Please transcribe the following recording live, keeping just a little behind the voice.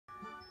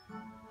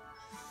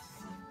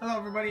Hello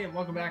everybody and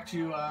welcome back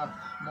to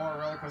more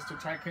Roller Coaster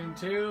Tycoon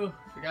 2.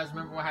 If you guys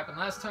remember what happened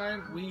last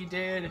time, we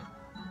did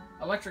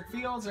Electric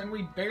Fields and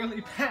we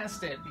barely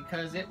passed it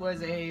because it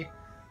was a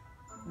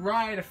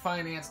ride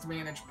financed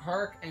managed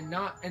park and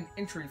not an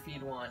entry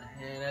feed one.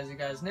 And as you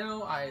guys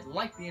know, I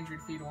like the entry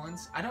feed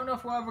ones. I don't know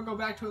if we'll ever go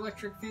back to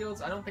Electric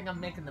Fields. I don't think I'm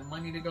making the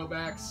money to go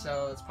back,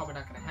 so it's probably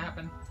not going to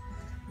happen.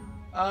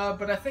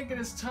 But I think it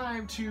is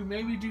time to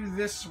maybe do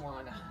this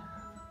one.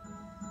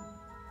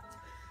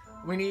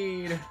 We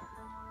need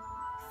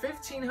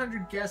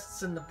 1,500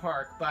 guests in the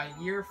park by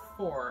year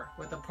 4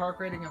 with a park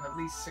rating of at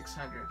least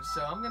 600.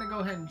 So I'm going to go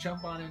ahead and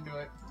jump on into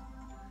it.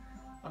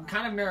 I'm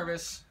kind of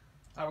nervous.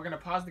 We're going to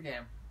pause the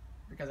game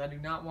because I do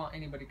not want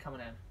anybody coming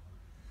in.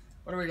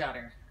 What do we got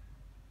here?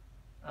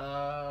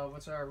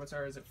 What's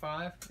our, is it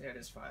 5? Yeah, it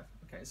is 5.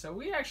 Okay, so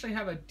we actually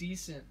have a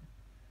decent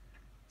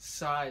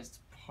sized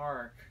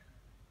park.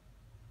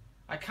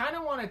 I kind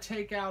of want to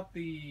take out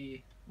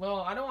the, well,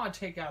 I don't want to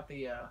take out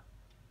the,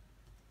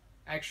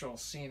 actual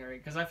scenery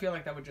because I feel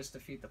like that would just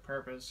defeat the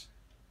purpose.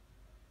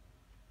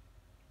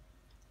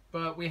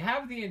 But we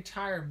have the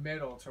entire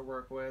middle to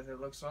work with,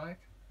 it looks like.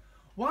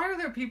 Why are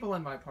there people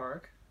in my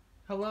park?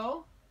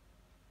 Hello?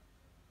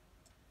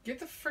 Get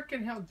the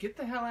frickin' hell, get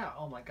the hell out.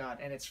 Oh my god,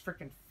 and it's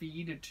frickin'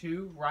 feed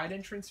 2, ride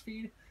entrance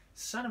feed?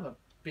 Son of a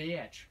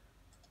bitch.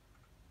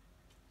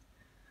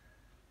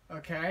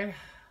 Okay.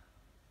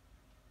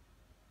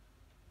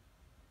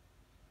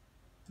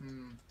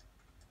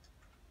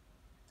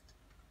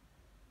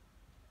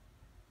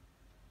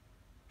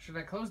 Should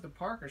I close the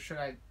park or should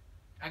I...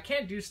 I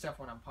can't do stuff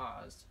when I'm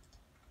paused.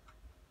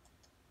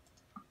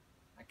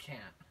 I can't.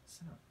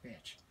 Son of a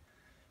bitch.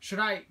 Should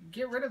I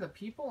get rid of the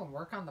people and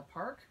work on the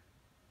park?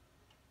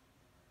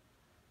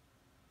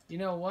 You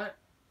know what?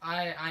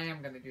 I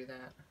am going to do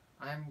that.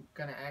 I'm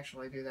going to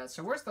actually do that.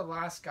 So where's the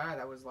last guy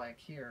that was like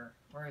here?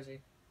 Where is he?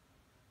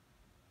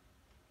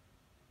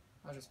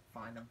 I'll just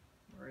find him.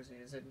 Where is he?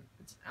 Is it?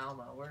 It's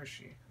Alma. Where is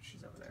she?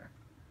 She's over there.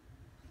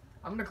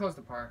 I'm going to close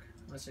the park.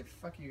 I'm going to say,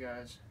 fuck you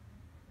guys.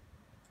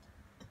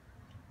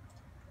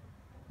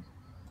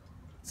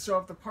 So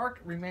if the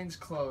park remains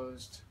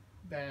closed,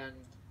 then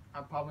I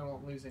probably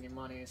won't lose any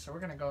money. So we're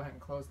going to go ahead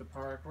and close the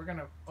park. We're going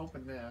to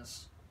open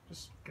this.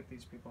 Just get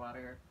these people out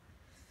of here.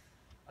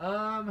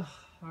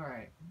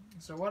 Alright.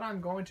 So what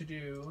I'm going to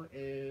do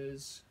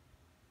is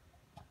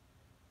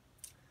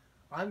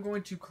I'm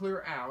going to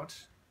clear out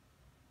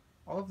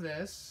all of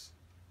this.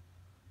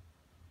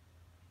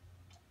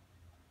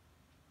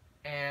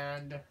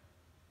 And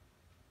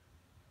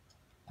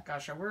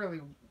gosh, I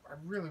really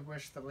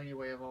wish the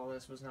leeway of all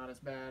this was not as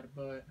bad,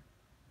 but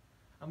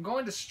I'm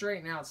going to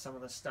straighten out some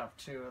of the stuff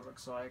too, it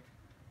looks like.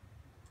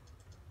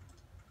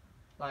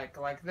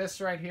 Like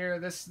this right here,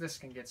 this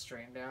can get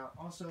straightened out.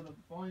 Also, the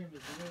volume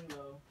is really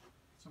low,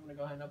 so I'm going to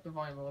go ahead and up the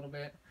volume a little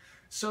bit.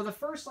 So the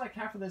first like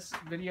half of this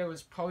video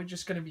is probably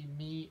just going to be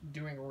me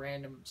doing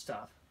random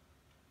stuff.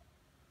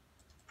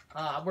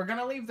 We're going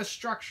to leave the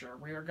structure.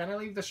 We are going to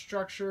leave the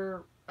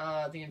structure,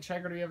 the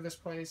integrity of this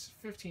place.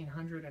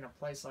 1,500 in a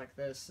place like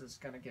this is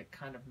going to get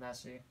kind of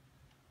messy.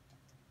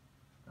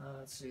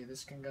 Let's see,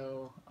 this can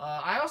go...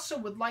 I also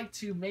would like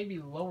to maybe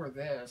lower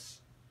this.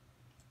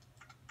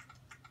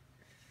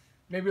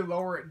 Maybe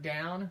lower it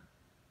down.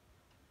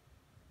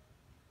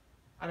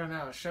 I don't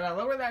know. Should I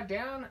lower that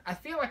down? I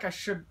feel like I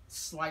should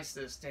slice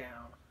this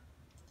down.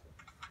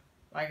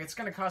 Like, it's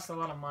going to cost a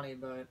lot of money,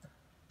 but...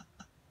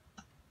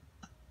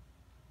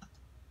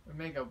 we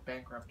may go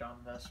bankrupt on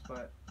this,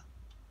 but...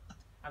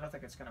 I don't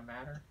think it's going to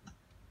matter.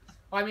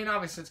 Well, I mean,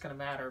 obviously it's going to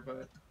matter,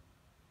 but...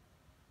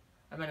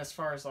 I mean, as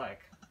far as, like...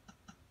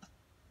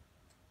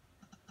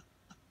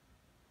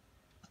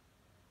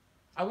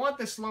 I want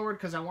this lowered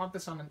because I want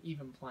this on an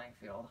even playing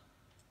field.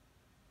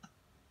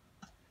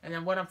 And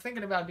then what I'm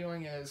thinking about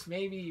doing is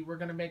maybe we're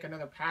going to make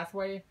another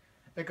pathway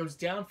that goes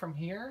down from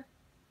here.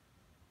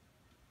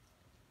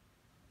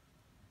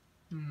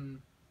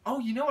 Oh,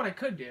 you know what I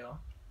could do?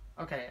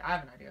 Okay, I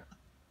have an idea.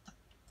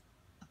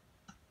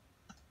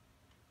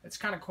 It's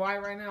kind of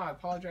quiet right now, I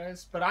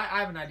apologize. But I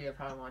have an idea of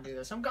how I want to do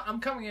this. I'm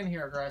coming in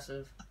here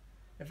aggressive.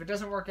 If it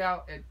doesn't work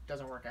out, it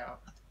doesn't work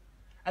out.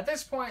 At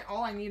this point,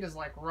 all I need is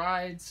like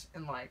rides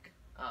and like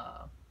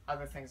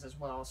other things as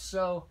well.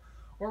 So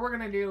what we're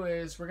going to do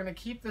is we're going to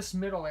keep this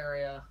middle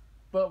area,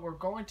 but we're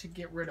going to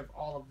get rid of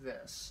all of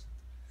this.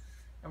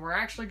 And we're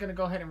actually going to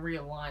go ahead and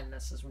realign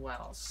this as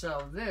well.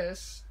 So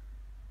this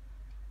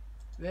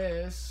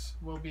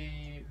will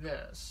be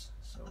this.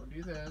 So we'll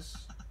do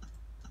this.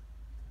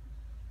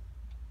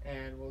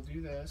 And we'll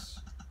do this.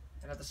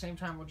 And at the same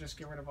time, we'll just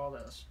get rid of all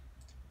this.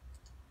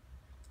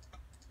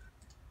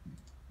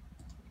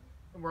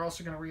 And we're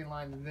also going to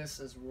realign this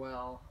as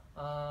well.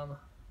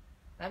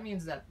 That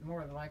means that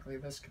more than likely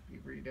this could be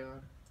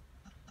redone.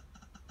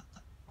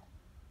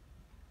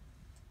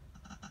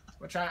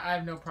 Which I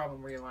have no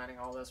problem realigning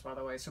all this, by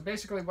the way. So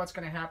basically what's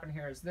going to happen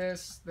here is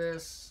this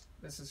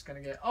is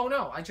going to get... oh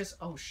no,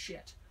 oh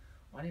shit.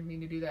 Well, I didn't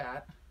mean to do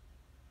that.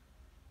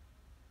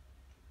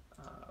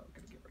 We're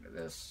going to get rid of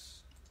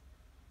this.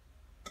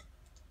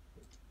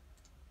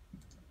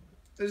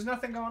 There's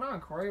nothing going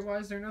on, Corey. Why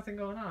is there nothing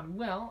going on?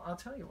 Well, I'll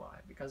tell you why.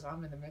 Because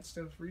I'm in the midst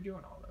of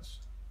redoing all this.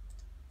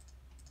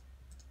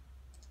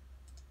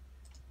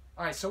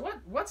 Alright, so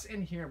what's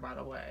in here, by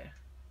the way?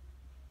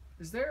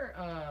 Is there,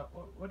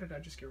 what did I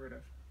just get rid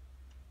of?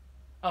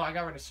 Oh, I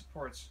got rid of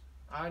supports.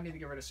 I need to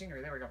get rid of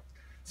scenery. There we go.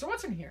 So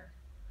what's in here?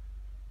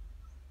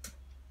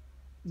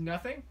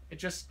 Nothing? It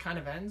just kind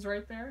of ends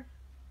right there?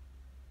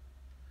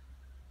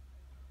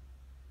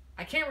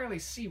 I can't really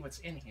see what's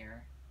in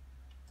here.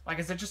 Like,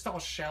 is it just all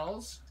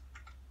shells?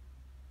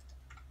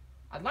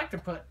 I'd like to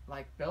put,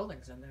 like,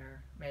 buildings in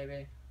there,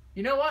 maybe.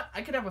 You know what?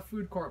 I could have a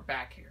food court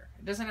back here.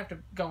 It doesn't have to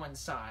go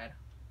inside.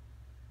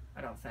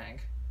 I don't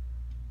think.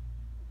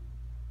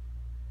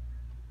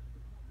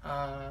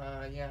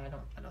 Yeah, I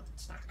don't,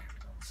 it's not gonna have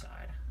to go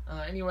inside.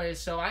 Anyway,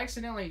 so I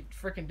accidentally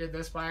freaking did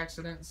this by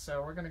accident,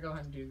 so we're gonna go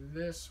ahead and do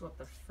this. What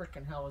the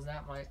freaking hell was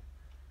that, Mike?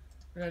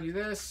 We're gonna do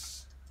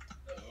this.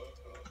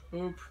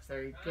 Boop,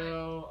 there you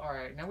go.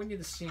 Alright, now we need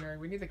the scenery.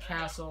 We need the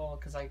castle,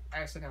 because I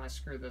accidentally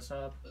screwed this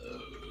up.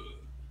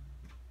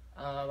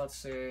 Let's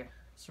see.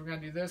 So we're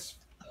gonna do this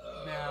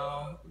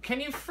now. Can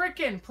you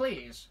freaking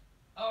please?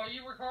 Oh, are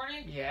you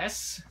recording?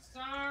 Yes.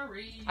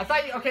 Sorry. I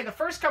thought you, okay, the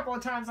first couple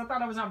of times I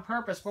thought it was on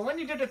purpose, but when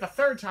you did it the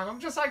third time, I'm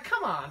just like,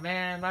 come on,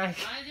 man. Like,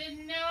 I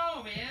didn't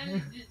know,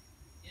 man. You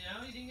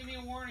know, you didn't give me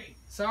a warning.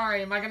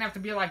 Sorry, am I gonna have to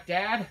be like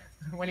Dad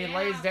when he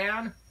lays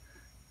down?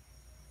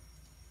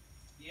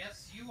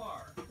 Yes, you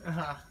are.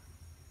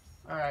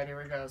 Alright,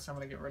 here we go. So I'm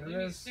gonna get rid of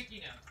this.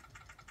 Sticky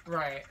now.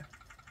 Right.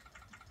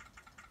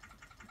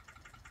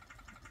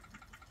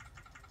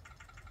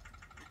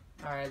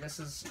 Alright, this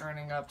is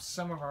earning up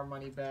some of our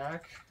money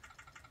back.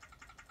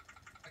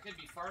 I could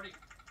be farting.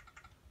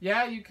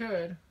 Yeah, you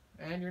could.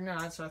 And you're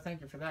not, so I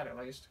thank you for that at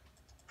least.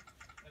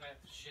 And I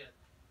have to shit.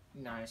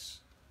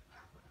 Nice.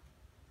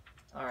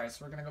 Alright,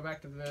 so we're gonna go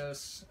back to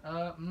this.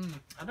 I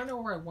don't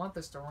know where I want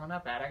this to run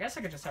up at. I guess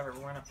I could just have it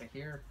run up to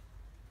here.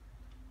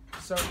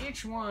 So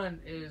each one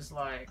is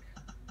like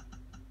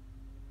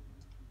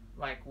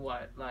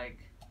what? Like,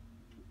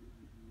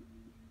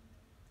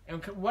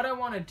 and what I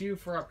want to do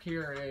for up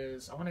here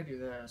is, I want to do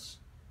this.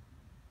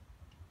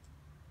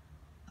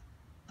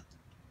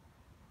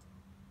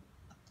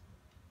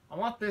 I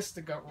want this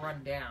to go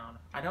run down.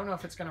 I don't know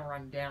if it's going to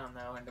run down,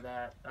 though, into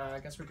that. I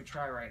guess we could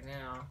try right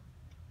now.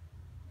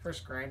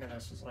 First grind of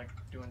this is, like,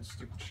 doing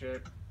stupid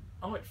shit.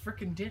 Oh, it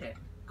freaking did it.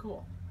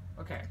 Cool.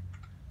 Okay.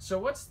 So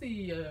what's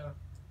the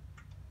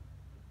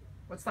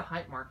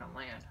height mark on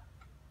land?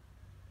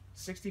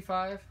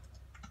 65?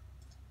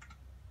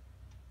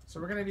 So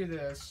we're going to do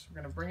this.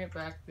 We're going to bring it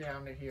back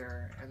down to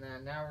here. And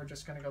then now we're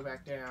just going to go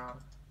back down.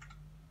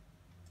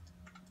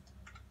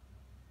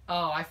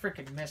 Oh, I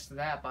freaking missed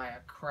that by a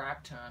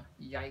crap ton.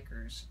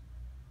 Yikers.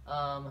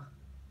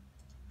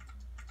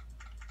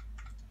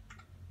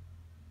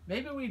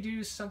 Maybe we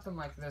do something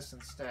like this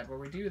instead, where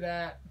we do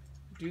that,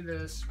 do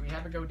this, we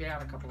have it go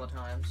down a couple of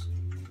times.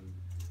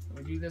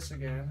 We do this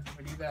again,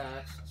 we do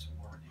that.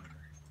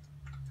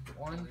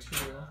 1, 2,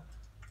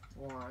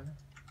 1,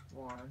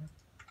 1,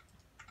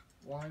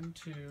 1,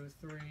 2,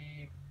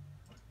 3.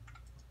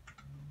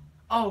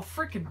 Oh,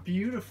 freaking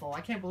beautiful.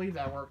 I can't believe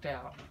that worked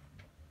out.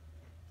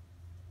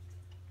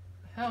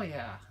 Hell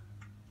yeah.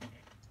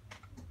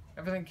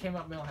 Everything came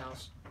up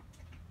Millhouse.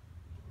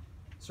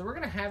 So we're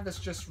going to have this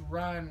just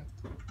run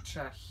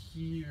to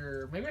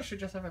here. Maybe I should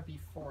just have it be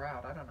 4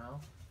 out. I don't know.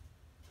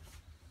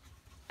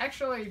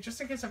 Actually, just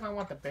in case if I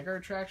want the bigger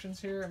attractions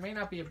here, it may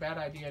not be a bad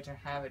idea to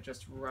have it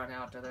just run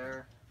out to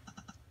there.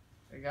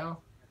 There you go.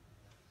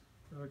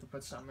 Maybe we could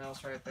put something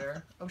else right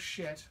there. Oh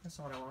shit, that's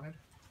not what I wanted.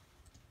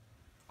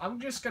 I'm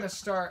just going to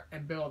start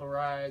and build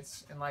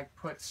rides and like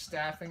put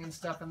staffing and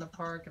stuff in the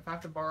park. If I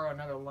have to borrow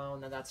another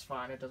loan, then that's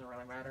fine. It doesn't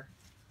really matter.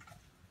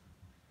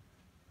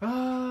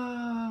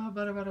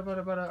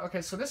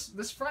 Okay, so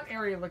this front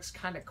area looks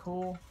kind of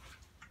cool.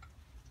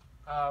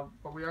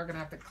 But we are going to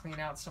have to clean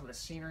out some of the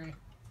scenery.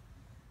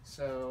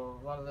 So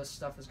a lot of this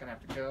stuff is going to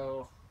have to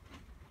go.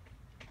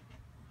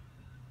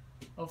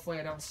 Hopefully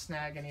I don't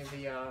snag any of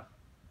the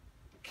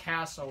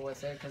castle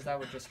with it, because that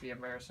would just be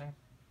embarrassing.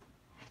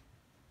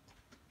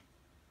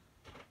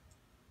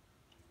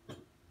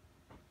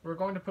 We're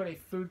going to put a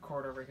food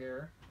court over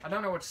here. I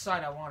don't know which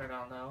side I want it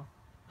on, though.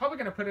 Probably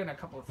going to put in a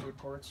couple of food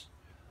courts.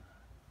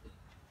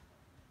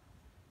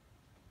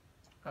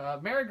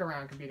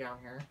 Merry-go-round could be down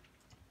here.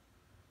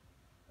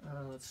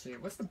 Let's see.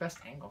 What's the best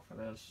angle for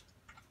this?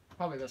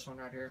 Probably this one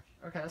right here.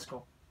 Okay, that's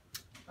cool.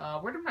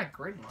 Where did my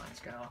grid lines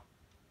go?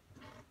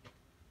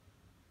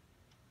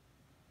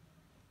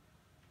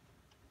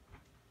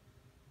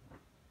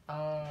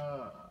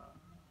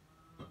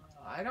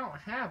 I don't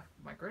have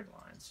my grid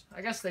lines.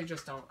 I guess they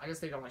just don't. I guess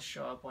they only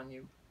show up when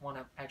you want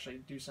to actually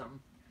do something.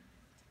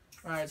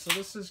 Alright, so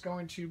this is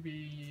going to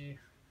be...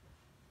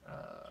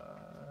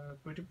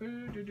 we're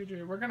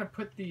going to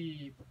put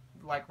the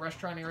like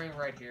restaurant area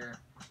right here.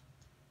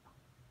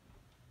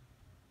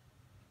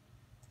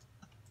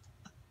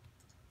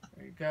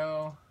 There you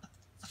go.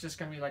 It's just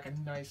going to be like a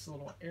nice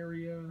little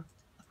area,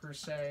 per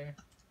se.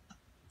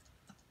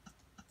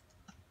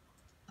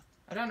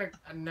 I don't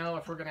know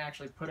if we're going to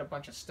actually put a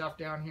bunch of stuff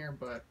down here,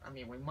 but, I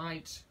mean, we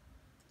might.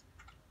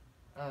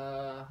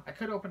 I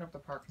could open up the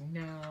park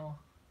now.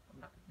 I'm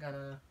not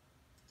gonna.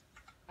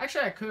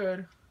 Actually, I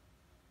could.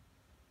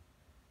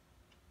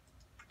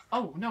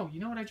 Oh, no, you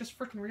know what I just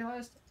freaking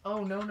realized?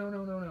 Oh,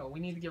 no. We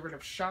need to get rid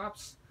of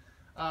shops.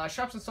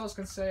 Shops and stalls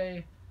can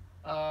say,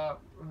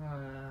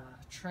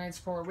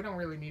 transport. We don't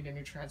really need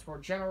any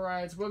transport. General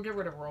rides. We'll get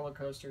rid of roller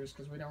coasters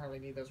because we don't really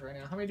need those right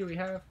now. How many do we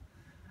have?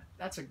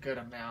 That's a good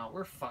amount.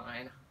 We're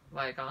fine.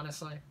 Like,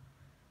 honestly.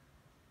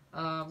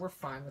 We're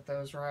fine with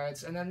those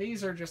rides. And then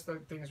these are just the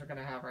things we're going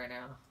to have right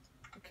now.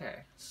 Okay,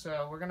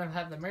 so we're going to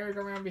have the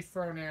merry-go-round be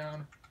thrown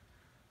down.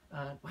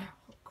 Wow,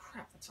 oh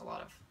crap, that's a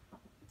lot of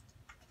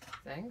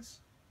things.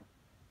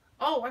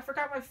 Oh, I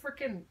forgot my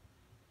freaking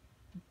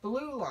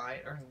blue line.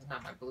 Or,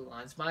 not my blue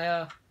lines.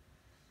 My,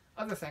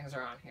 other things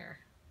are on here.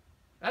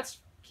 That's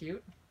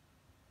cute.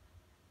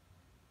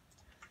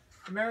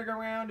 The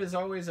merry-go-round is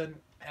always an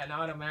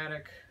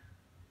automatic.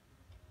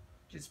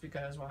 Just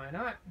because, why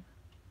not?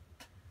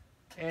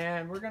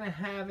 And we're going to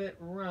have it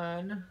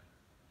run.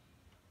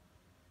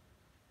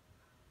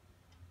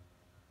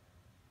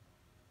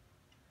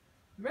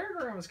 The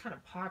merry-go-round was kind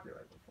of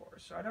popular before,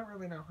 so I don't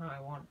really know how I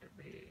want it to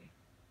be.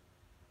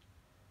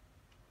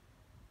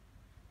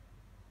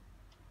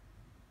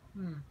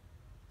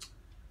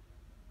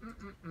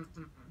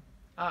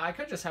 I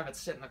could just have it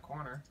sit in the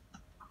corner.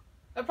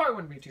 That probably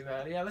wouldn't be too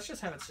bad. Yeah, let's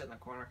just have it sit in the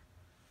corner.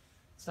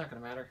 It's not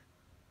going to matter.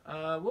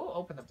 We'll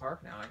open the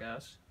park now, I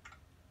guess.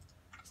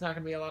 It's not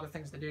going to be a lot of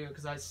things to do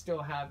because I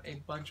still have a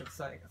bunch of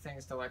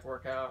things to, like,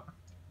 work out.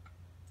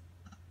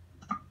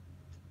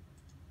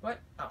 What?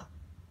 Oh.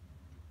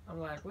 I'm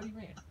like, what do you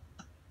mean?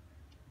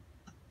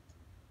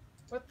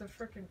 What the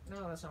frickin'...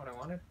 No, that's not what I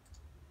wanted.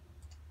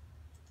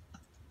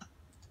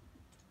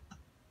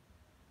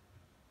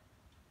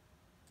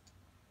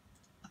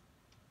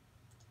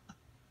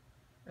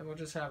 And we'll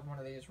just have one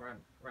of these run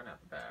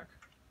out the back.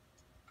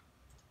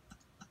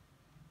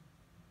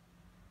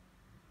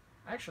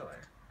 Actually,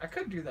 I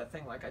could do that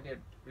thing like I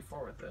did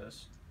before with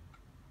this.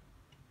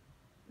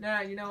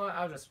 Nah, you know what?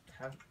 I'll just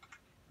have...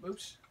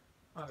 Oops.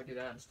 I'll have to do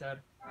that instead.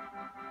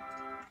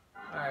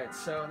 Alright,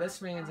 so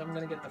this means I'm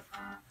going to get the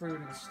fruit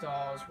and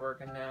stalls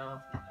working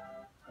now.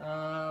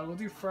 We'll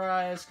do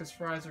fries, because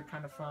fries are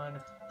kind of fun.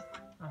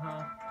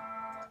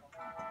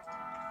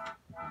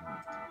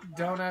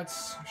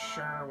 Donuts,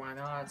 sure, why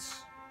not?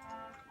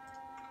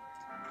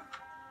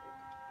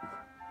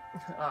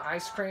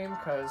 Ice cream,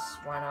 because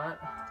why not?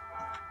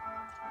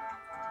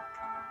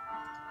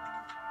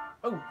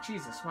 Oh,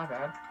 Jesus, my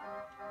bad.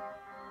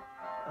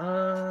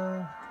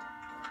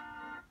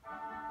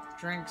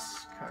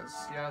 Drinks,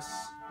 because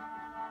yes.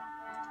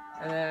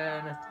 And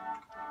then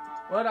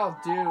what I'll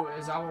do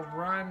is I will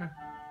run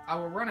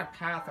a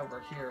path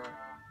over here.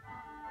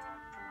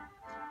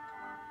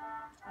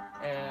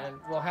 And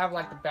we'll have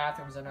like the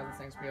bathrooms and other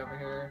things be over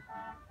here.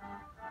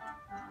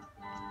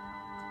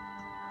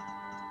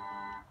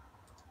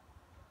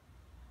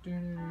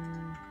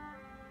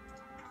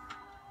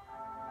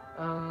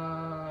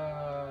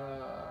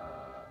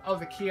 Oh,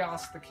 the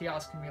kiosk. The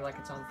kiosk can be like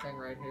its own thing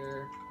right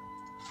here.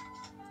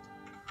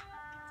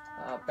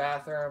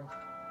 Bathroom.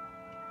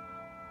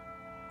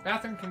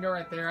 Bathroom can go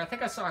right there. I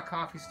think I saw a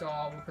coffee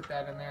stall. We'll put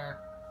that in there.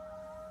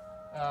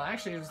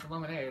 Actually, it was the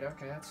lemonade.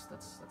 Okay, that's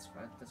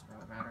fine. Doesn't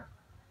really matter.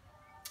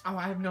 Oh,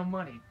 I have no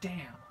money.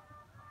 Damn.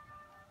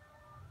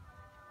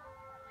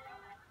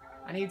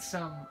 I need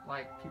some,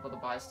 like, people to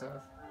buy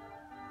stuff.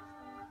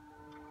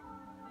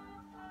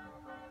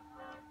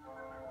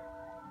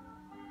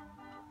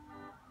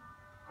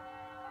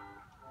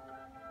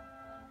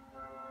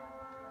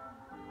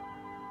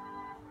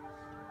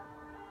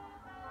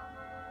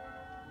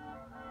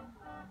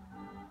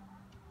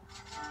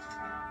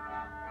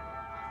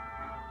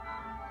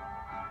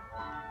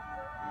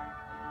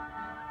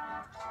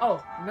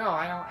 Oh, no,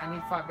 I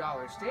need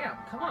 $5. Damn,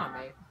 come on,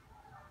 mate.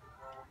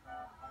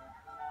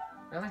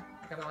 Really?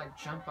 I gotta, like,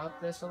 jump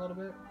up this a little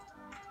bit?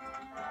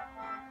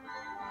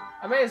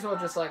 I may as well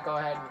just, like, go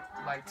ahead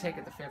and, like, take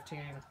it to 15.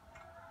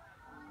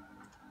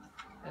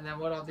 And then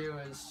what I'll do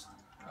is,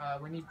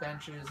 we need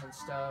benches and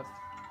stuff.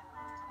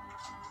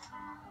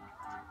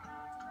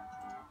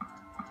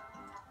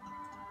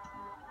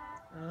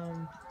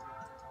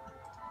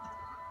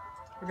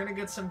 We're gonna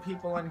get some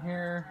people in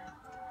here.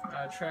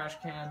 Trash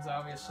cans,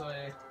 obviously,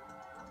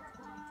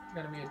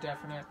 gonna be a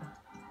definite.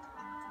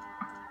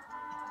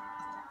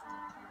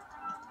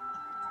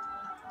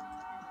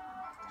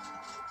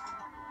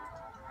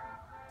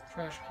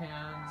 Trash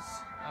cans,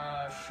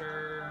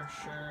 sure.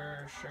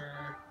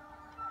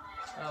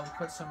 We'll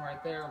put some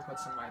right there, we'll put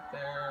some right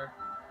there.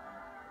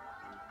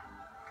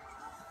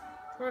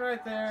 One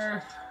right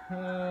there.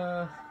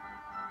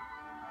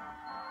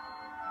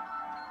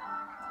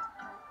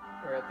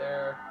 Right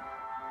there.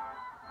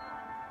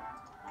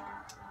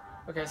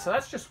 Okay, so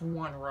that's just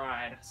one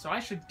ride. So I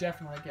should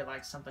definitely get,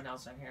 like, something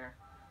else in here.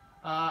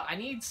 I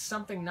need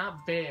something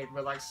not big,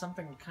 but, like,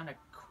 something kind of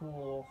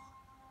cool.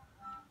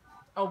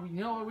 Oh,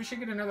 you know what? We should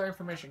get another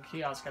information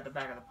kiosk at the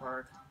back of the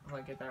park.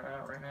 might get that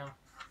route right now.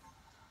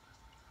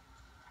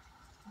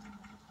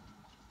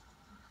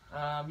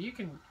 You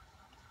can...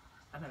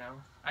 I don't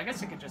know. I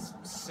guess I could just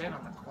sit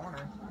on the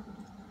corner.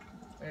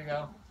 There you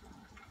go.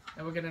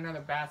 And we'll get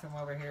another bathroom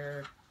over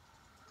here.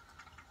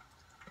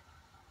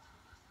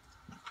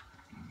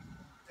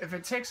 If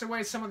it takes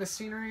away some of the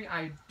scenery,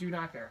 I do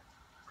not care.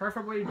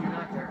 Preferably do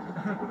not care.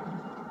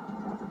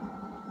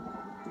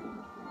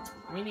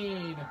 We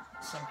need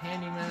some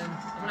handymen.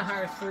 I'm gonna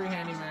hire 3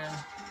 handymen.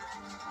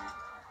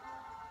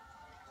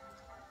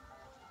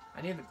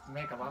 I need to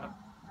make a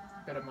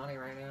bit of money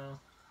right now.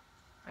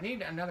 I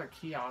need another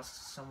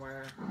kiosk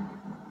somewhere.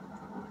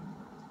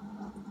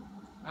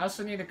 I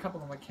also need a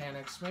couple of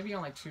mechanics. Maybe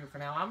only 2 for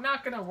now. I'm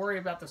not gonna worry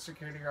about the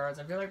security guards.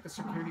 I feel like the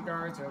security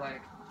guards are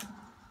like...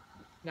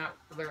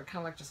 they're kind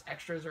of like just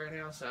extras right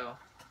now, so...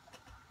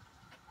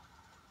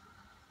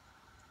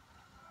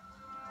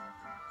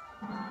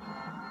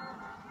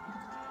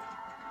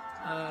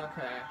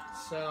 Okay,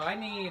 so I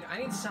need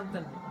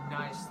something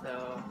nice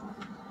though.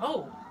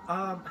 Oh,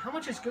 how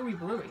much is Gooey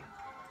Bluey?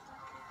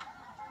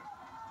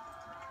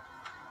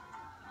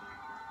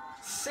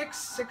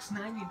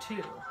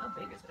 $692. How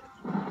big is it?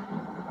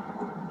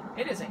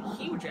 It is a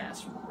huge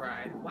ass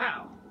ride.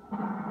 Wow.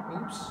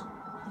 Oops.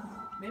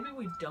 Maybe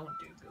we don't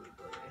do Gooey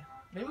Bluey.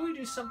 Maybe we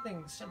do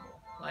something simple,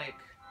 like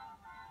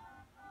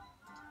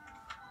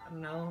I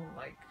don't know,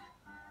 like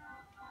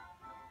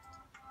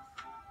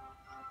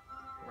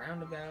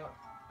roundabout.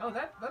 Oh,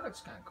 that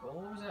looks kind of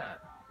cool. What was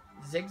that?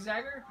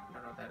 Zigzagger? I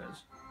don't know what that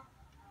is.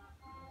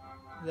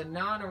 The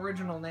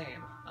non-original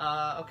name.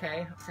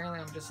 Okay. Apparently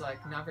I'm just,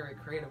 like, not very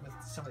creative with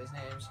some of these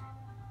names.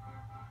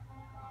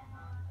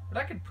 But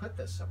I could put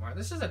this somewhere.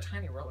 This is a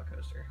tiny roller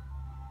coaster.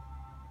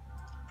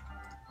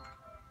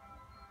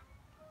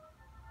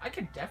 I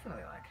could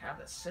definitely, like, have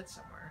this sit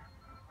somewhere.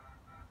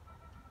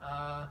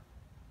 I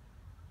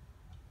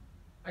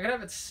could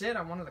have it sit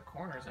on one of the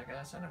corners, I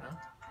guess. I don't know.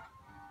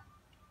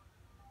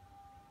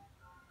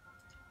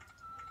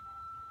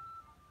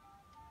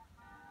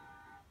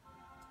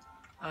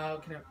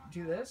 Can I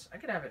do this? I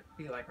could have it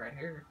be like right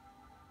here.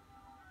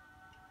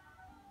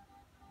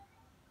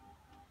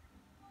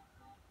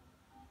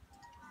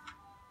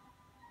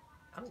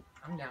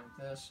 I'm down with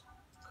this.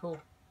 Cool.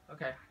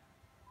 Okay.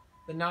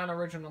 The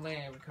non-original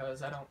name,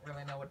 because I don't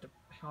really know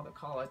how to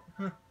call it.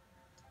 I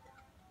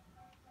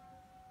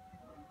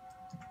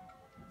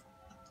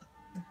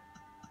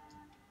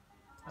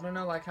don't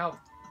know like how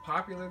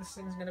popular this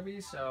thing's gonna be,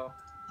 so...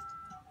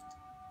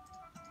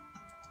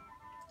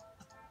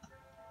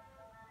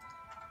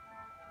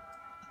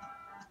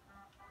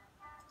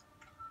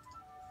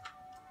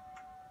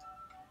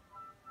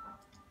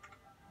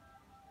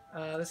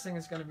 This thing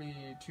is going to be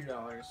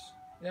 $2.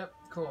 Yep,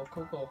 cool.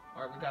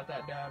 Alright, we got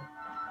that down.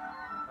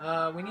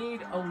 We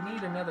need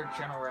another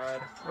general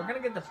ride. We're going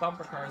to get the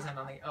bumper cars in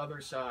on the other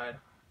side.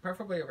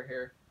 Preferably over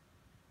here.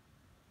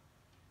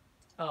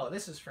 Oh,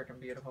 this is freaking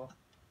beautiful.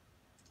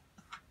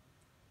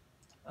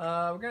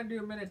 We're going to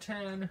do a minute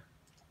 10.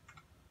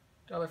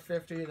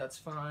 $1.50, that's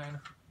fine.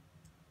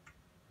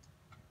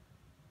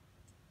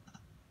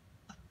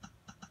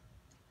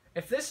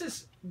 If this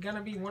is going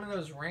to be one of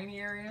those rainy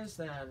areas,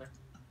 then...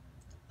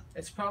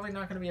 it's probably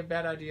not going to be a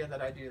bad idea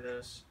that I do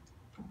this.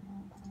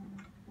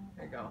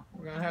 There you go.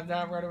 We're going to have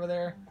that right over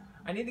there.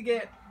 I need to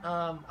get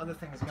other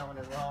things going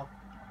as well.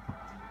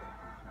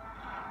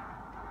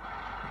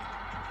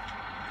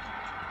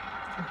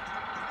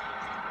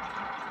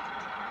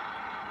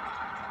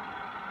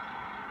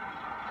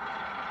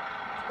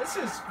 This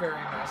is very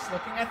nice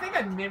looking. I think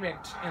I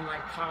mimicked and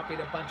like copied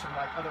a bunch of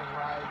like other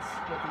rides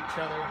with each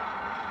other.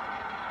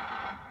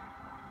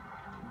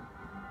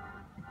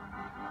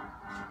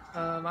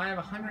 I have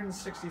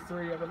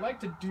 163. I would like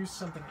to do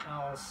something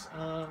else.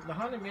 The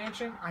Haunted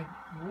Mansion, I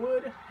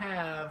would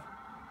have...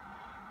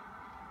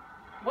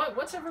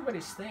 What's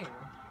everybody's thinking?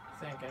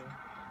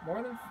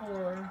 More than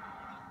 4.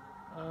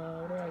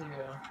 What do I do?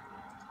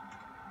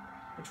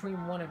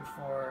 Between 1 and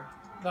 4.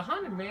 The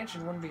Haunted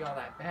Mansion wouldn't be all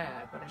that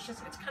bad, but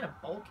it's kind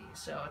of bulky,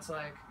 so it's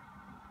like...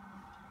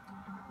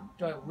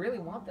 do I really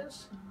want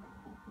this?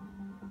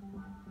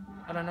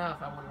 I don't know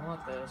if I would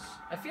want this.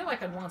 I feel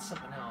like I'd want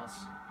something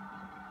else.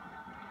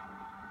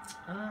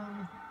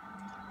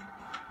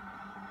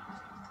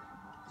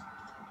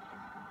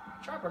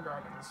 Chopper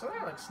Garden. So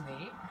that looks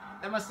neat.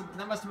 That must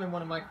have been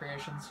one of my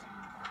creations.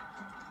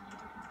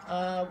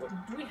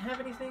 Do we have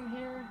anything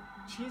here?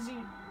 Cheesy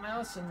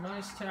Mouse and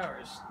Mice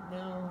Towers.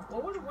 No.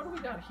 Well, what do we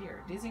got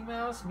here? Dizzy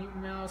Mouse,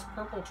 Mutant Mouse,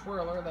 Purple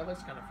Twirler. That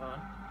looks kind of fun.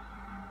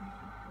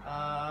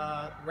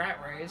 Rat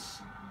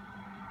Race.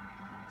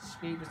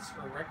 Speed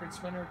or Record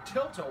Spinner.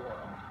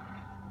 Tilt-A-Whirl.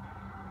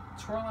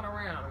 Twirling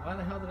around. Why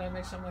the hell did I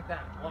make something like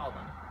that?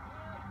 Walden.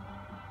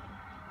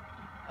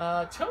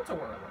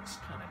 Tilt-A-Whirl looks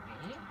kind of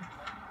neat.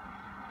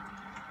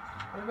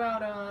 What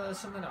about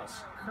something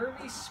else?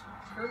 Kirby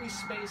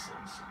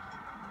Spaces.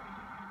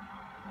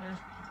 Eh.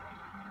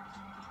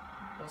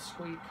 Little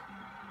Squeak.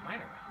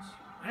 Minor Mouse.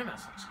 Minor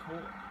Mouse looks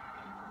cool.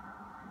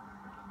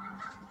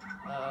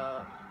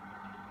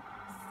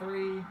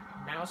 3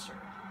 Mouser.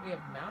 We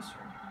have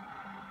Mouser.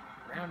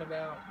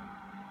 Roundabout.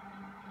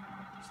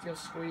 Steel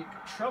Squeak.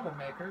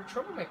 Troublemaker.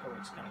 Troublemaker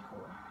looks kind of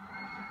cool.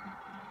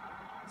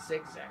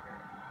 Zigzagger.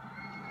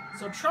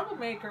 So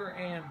Troublemaker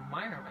and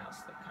Minor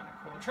Mouse look kind of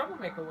cool.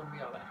 Troublemaker wouldn't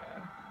be all that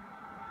bad.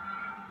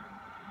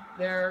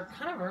 They're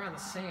kind of around the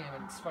same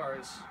as far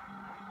as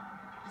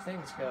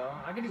things go.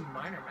 I could do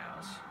Minor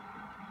Mouse.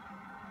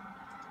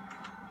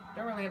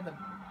 Don't really have the...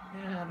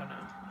 Yeah, I don't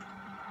know.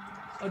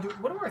 Oh,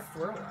 what are our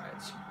throw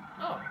rides?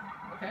 Oh,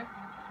 okay.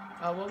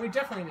 Well, we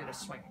definitely need a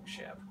swinging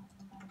ship.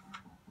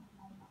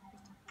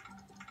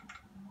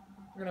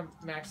 We're gonna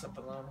max up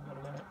the loan in a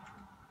little minute.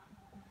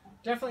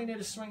 Definitely need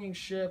a swinging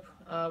ship.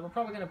 We're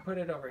probably gonna put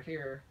it over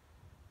here.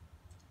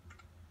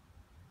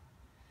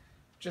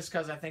 Just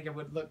because I think it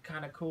would look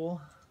kind of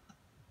cool.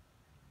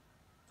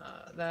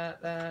 That,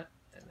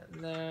 and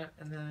then that,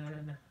 and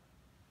then...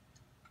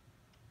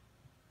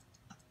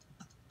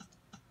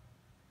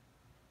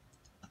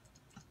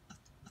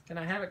 Can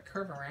I have it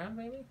curve around,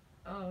 maybe?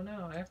 Oh,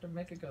 no, I have to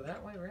make it go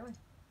that way, really?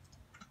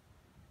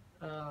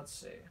 Let's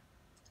see.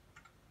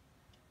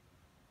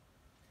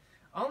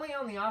 Only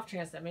on the off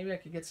chance that maybe I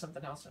could get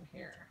something else in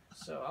here.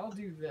 So I'll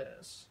do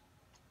this.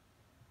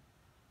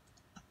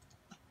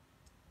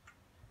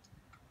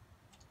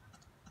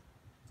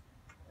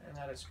 And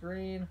that is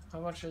green. How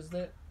much is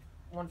that?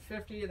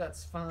 150,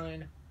 that's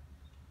fine.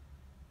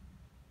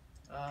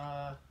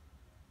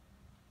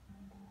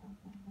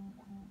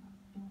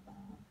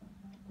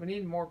 We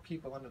need more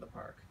people into the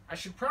park. I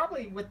should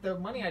probably, with the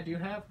money I do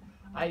have,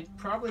 I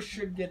probably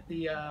should get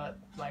the,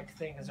 like,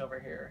 things over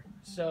here.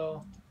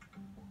 So,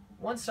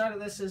 one side of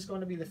this is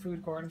going to be the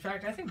food court. In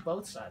fact, I think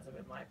both sides of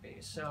it might be.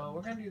 So,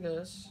 we're going to do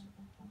this.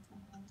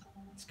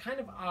 It's kind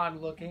of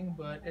odd looking,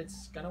 but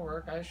it's going to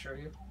work, I assure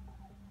you.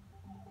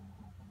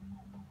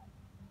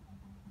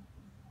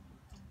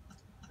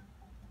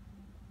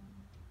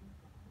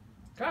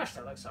 Gosh,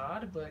 that looks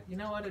odd, but you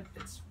know what?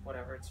 It's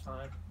whatever. It's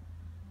fine.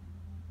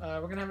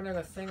 We're going to have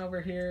another thing over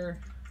here.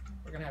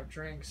 We're going to have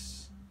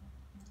drinks.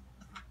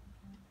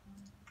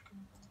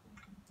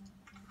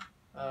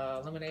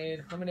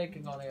 Lemonade. Lemonade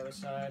can go on the other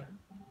side.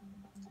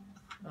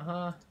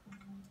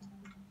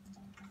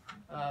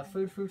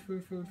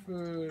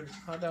 Food.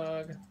 Hot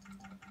dog.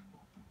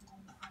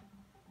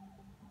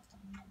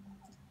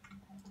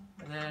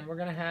 And then we're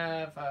going to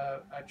have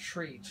a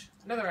treat.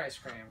 Another ice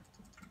cream.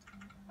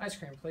 Ice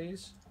cream,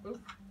 please. Oop,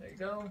 there you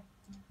go.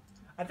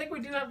 I think we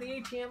do have the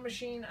ATM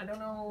machine. I don't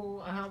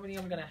know how many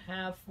I'm going to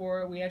have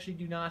for it. We actually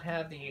do not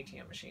have the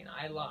ATM machine.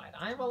 I lied.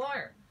 I am a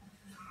liar.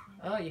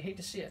 Oh, you hate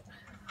to see it.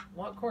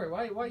 What, Corey,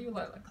 why you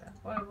lie like that?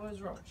 What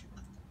is wrong with you?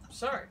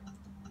 Sorry.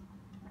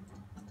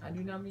 I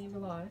do not mean to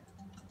lie.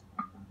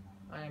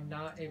 I am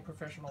not a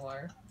professional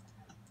liar.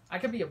 I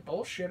could be a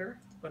bullshitter,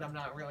 but I'm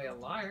not really a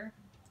liar.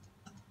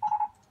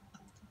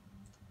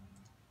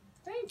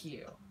 Thank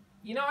you.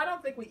 You know, I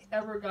don't think we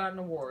ever got an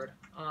award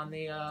on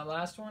the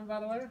last one,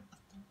 by the way.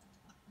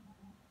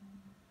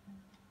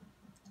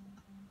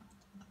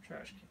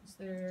 Trash cans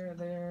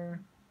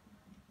there.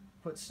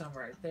 Put some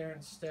right there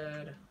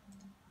instead.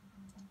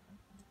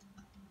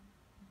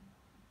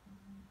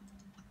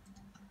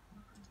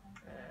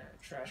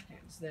 Trash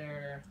cans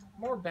there.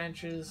 More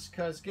benches,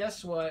 because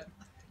guess what?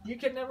 You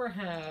can never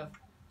have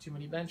too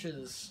many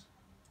benches.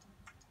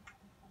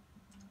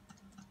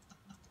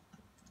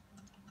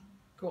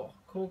 Cool.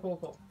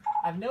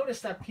 I've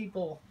noticed that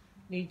people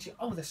need to...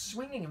 Oh, the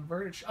swinging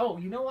inverted... Oh,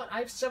 you know what? I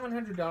have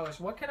 $700.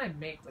 What can I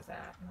make with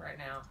that right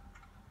now?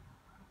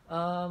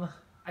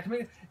 I can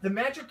make... The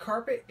magic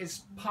carpet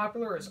is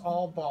popular as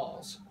all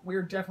balls.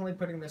 We're definitely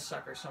putting this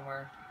sucker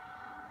somewhere.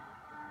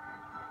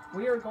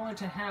 We are going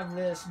to have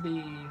this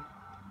be...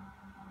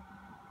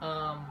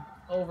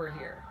 over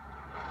here.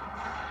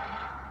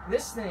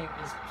 This thing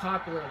is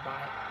popular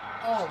by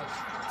all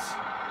accounts.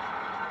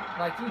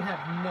 Like, you have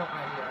no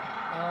idea.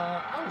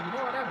 Oh, you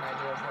know what? I have an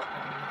idea of what I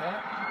can do with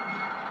that.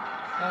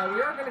 We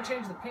are going to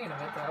change the paint of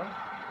it, though.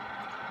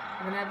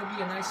 We're going to have it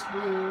be a nice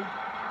blue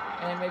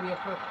and maybe a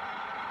purple.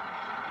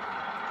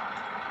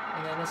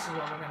 And then this is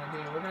what we're going to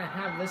do. We're going to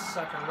have this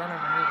sucker run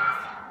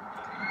underneath.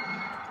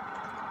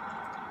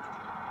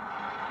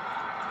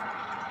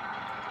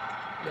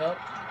 Yup.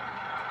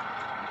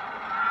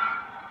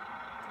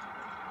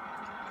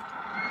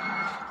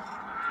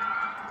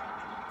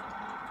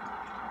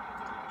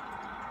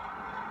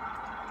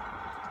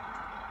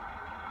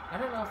 I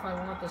don't know if I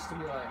want this to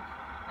be like...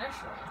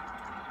 Actually...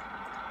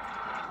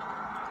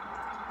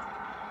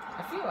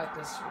 I feel like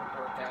this would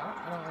work out.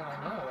 I don't really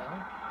know, though.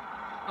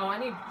 Oh, I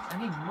need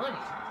money.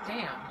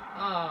 Damn.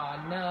 Oh,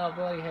 no,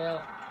 bloody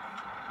hell.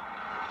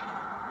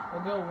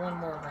 We'll go one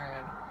more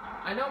grand.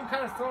 I know I'm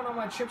kind of throwing all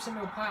my chips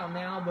into a pile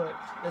now, but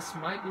this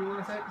might be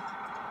worth it.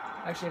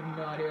 I actually have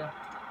no idea.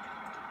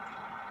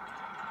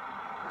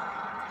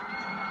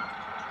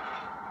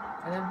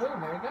 And then boom,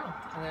 there you go.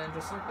 And then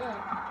just like that.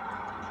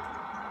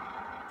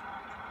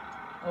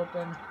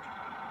 Open.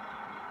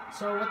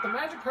 So with the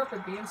magic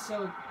carpet being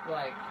so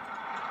like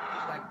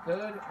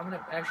good, I'm gonna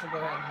actually go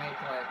ahead and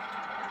make like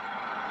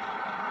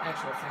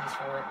actual things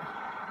for it.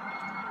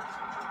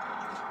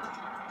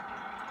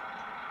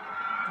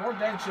 More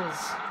benches.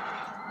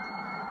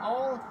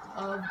 All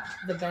of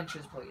the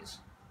benches, please.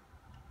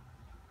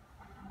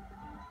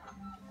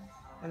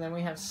 And then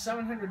we have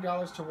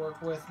 $700 to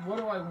work with. What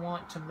do I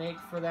want to make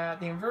for that?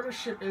 The inverter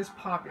ship is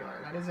popular.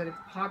 That is a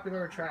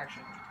popular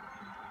attraction.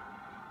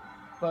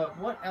 But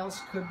what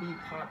else could be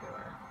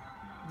popular?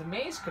 The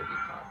maze could be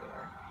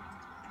popular.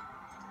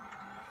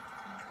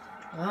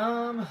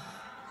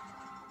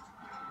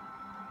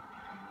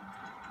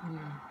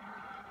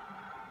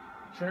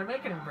 Should I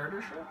make an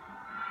inverter ship?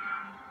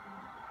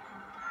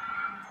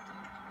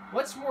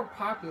 What's more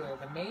popular,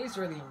 the maze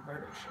or the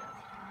inverter ship?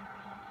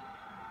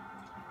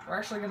 We're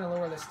actually going to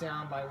lower this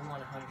down by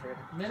 100.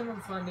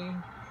 Minimum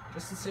funding,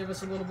 just to save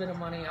us a little bit of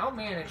money. I'll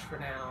manage for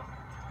now.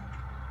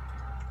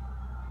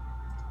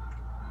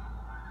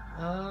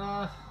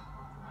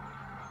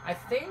 I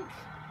think...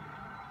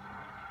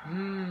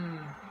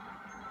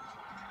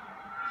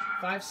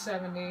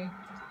 570.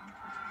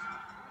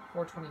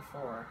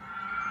 424.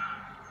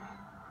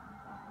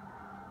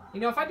 You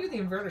know, if I do the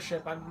inverter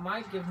ship, it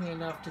might give me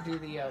enough to do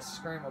the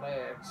scrambled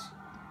eggs.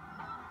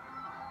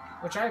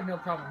 Which I have no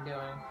problem doing.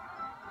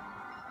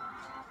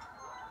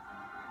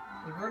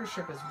 The inverter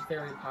ship is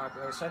very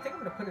popular, so I think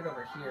I'm going to put it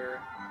over here.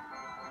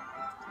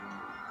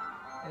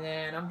 And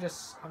then I'm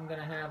going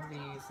to have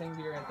the thing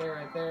be right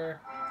there.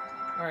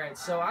 Alright,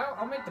 so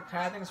I'll make the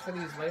pathings for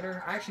these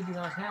later. I actually do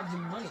not have the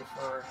money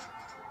for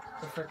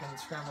the frickin'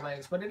 scrambled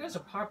eggs, but it is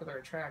a popular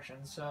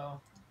attraction, so...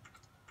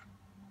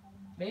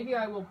 Maybe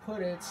I will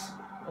put it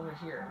over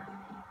here.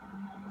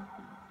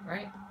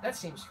 Right? That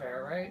seems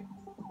fair, right?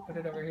 Put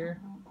it over here.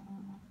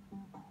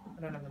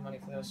 I don't have the money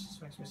for this.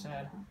 This makes me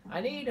sad. I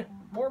need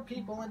more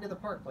people into the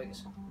park,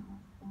 please.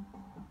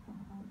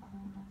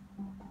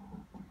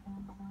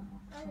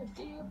 Oh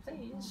dear,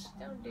 please.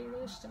 Don't do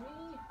this to me.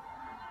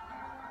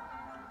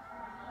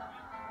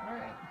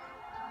 Alright.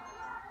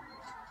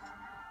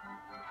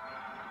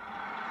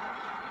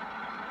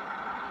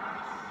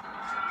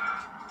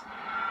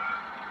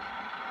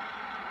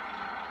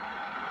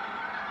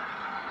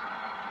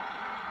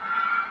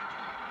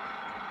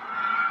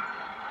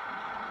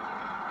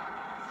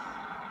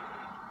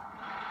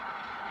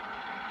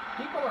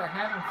 People are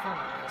having fun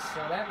on this, so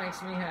that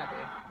makes me happy.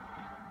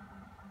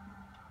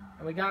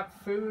 And we got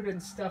food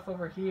and stuff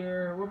over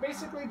here. We're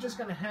basically just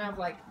gonna have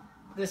like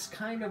this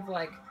kind of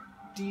like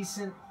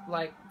decent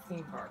like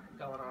theme park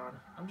going on.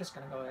 I'm just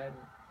gonna go ahead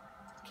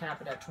and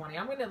cap it at 20.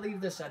 I'm gonna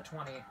leave this at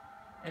 20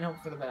 and hope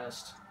for the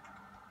best.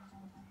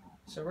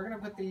 So we're gonna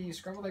put the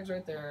scrambled eggs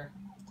right there.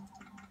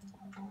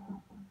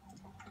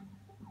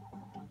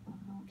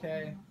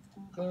 Okay.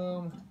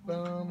 Boom,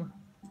 boom.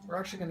 We're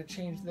actually gonna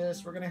change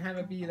this. We're gonna have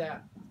it be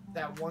that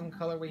one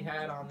color we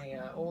had on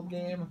the old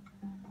game.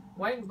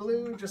 White and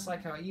blue, just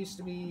like how it used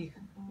to be.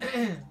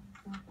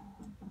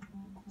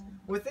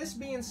 With this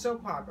being so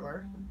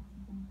popular...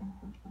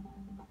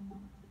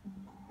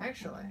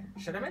 Actually,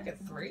 should I make it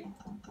 3?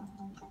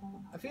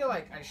 I feel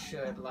like I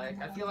should.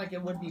 I feel like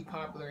it would be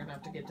popular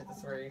enough to get to the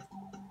 3.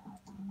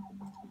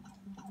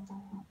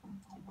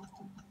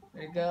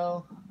 There you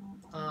go.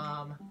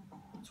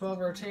 12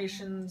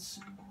 rotations.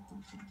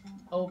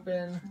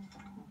 Open.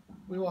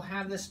 We will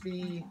have this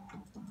be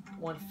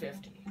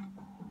 150.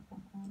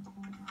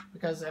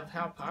 Because of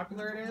how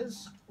popular it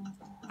is.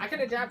 I can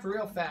adapt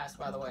real fast,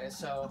 by the way,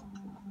 so...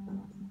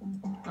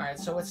 Alright,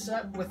 so with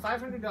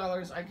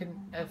 $500, I can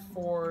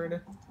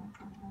afford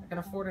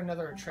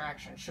another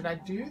attraction. Should I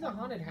do the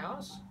haunted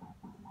house?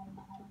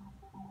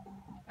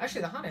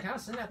 Actually, the haunted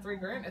house, isn't that $3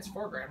 grand? It's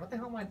 $4 grand. What the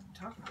hell am I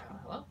talking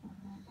about?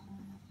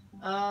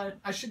 Hello?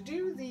 I should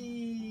do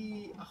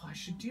the... Oh, I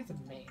should do the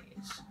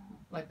maze.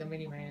 Like the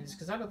mini maze.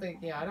 Because I don't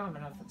think... Yeah, I don't have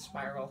enough for the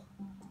spiral.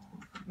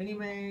 Mini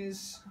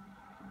maze...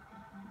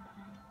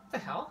 What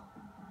the hell?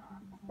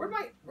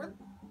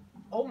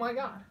 Oh my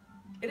god.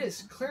 It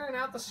is clearing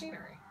out the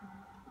scenery.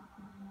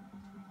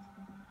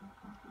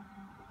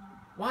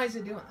 Why is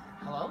it doing that?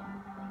 Hello?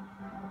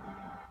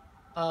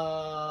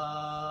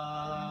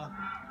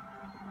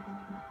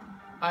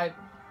 I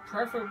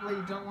preferably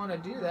don't want to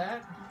do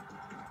that.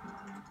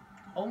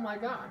 Oh my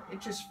god. It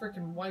just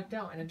freaking wiped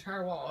out an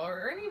entire wall.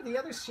 Are any of the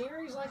other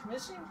sceneries, like,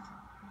 missing?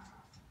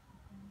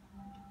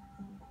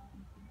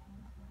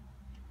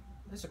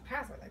 There's a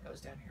pathway that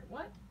goes down here.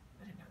 What?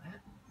 I didn't know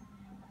that.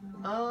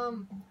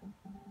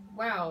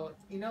 Wow.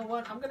 You know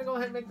what? I'm gonna go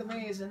ahead and make the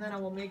maze, and then I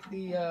will make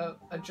the,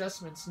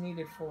 adjustments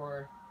needed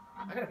for...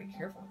 I gotta be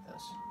careful with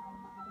this.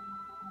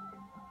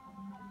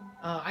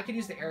 I could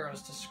use the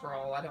arrows to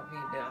scroll. I don't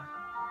need to...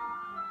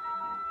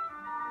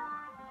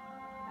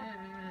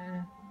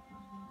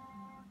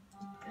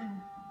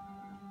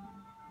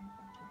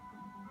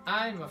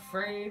 I'm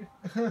afraid.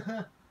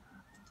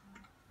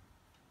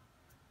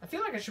 I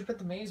feel like I should put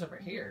the maze over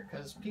here,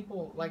 because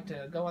people like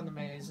to go on the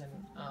maze and,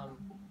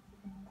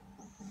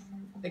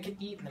 they can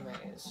eat in the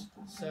maze.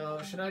 So,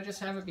 should I just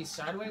have it be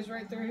sideways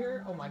right through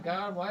here? Oh my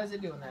god, why is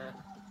it doing that?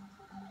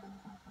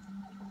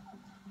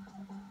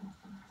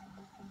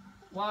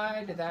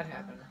 Why did that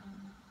happen?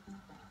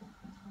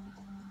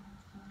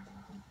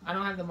 I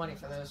don't have the money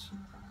for this.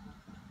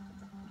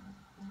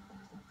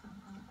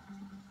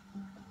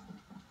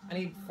 I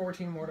need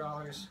 $14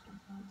 more.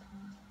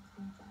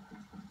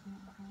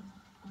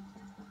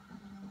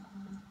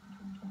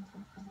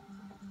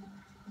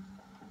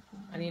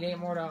 I need $8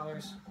 more.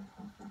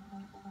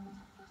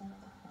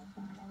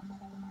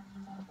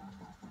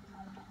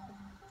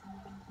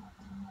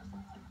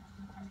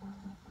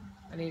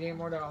 I need $8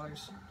 more.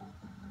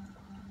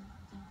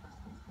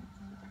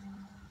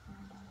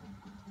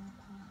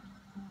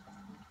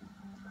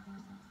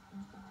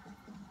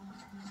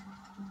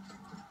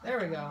 There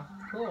we go.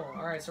 Cool.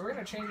 Alright, so we're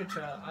going to change it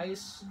to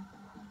ice.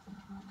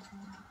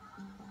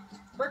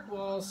 Brick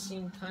walls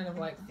seem kind of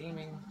like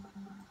theming.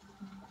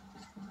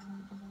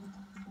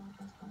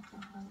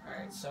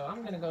 Alright, so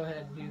I'm going to go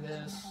ahead and do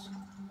this.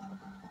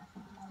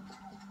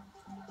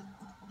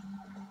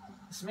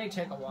 This may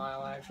take a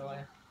while, actually.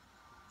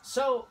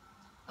 So,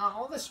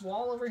 all this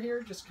wall over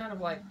here just kind of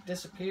like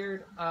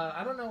disappeared.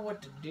 I don't know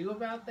what to do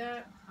about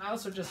that. I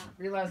also just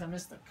realized I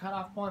missed the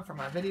cutoff point for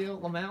my video,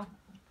 Lamel.